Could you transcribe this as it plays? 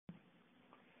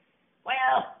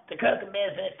well, the cooking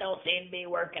business don't seem to be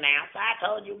working out, so I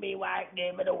told you be white,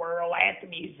 give it a whirl at the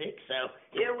music. So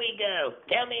here we go.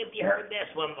 Tell me if you heard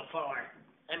this one before.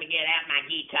 Let me get out my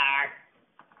guitar.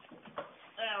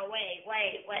 Oh, wait,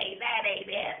 that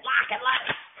ain't it. Lock it.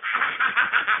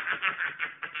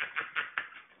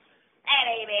 That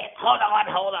ain't it. Hold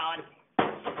on.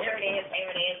 There it is.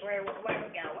 Where we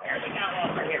go? Where'd we go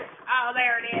over here? Oh,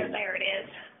 there it is.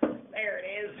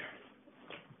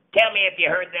 Tell me if you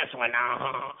heard this one.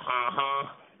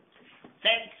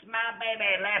 Since my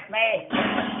baby left me,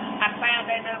 I found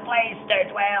a new place to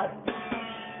dwell.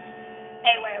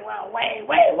 Anyway,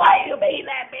 why you mean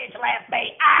that bitch left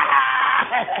me?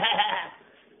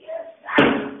 You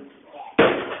son.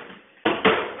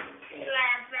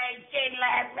 She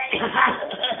left me.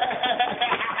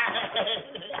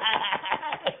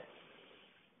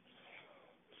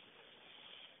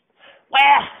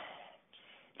 Well,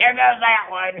 there goes that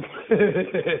one.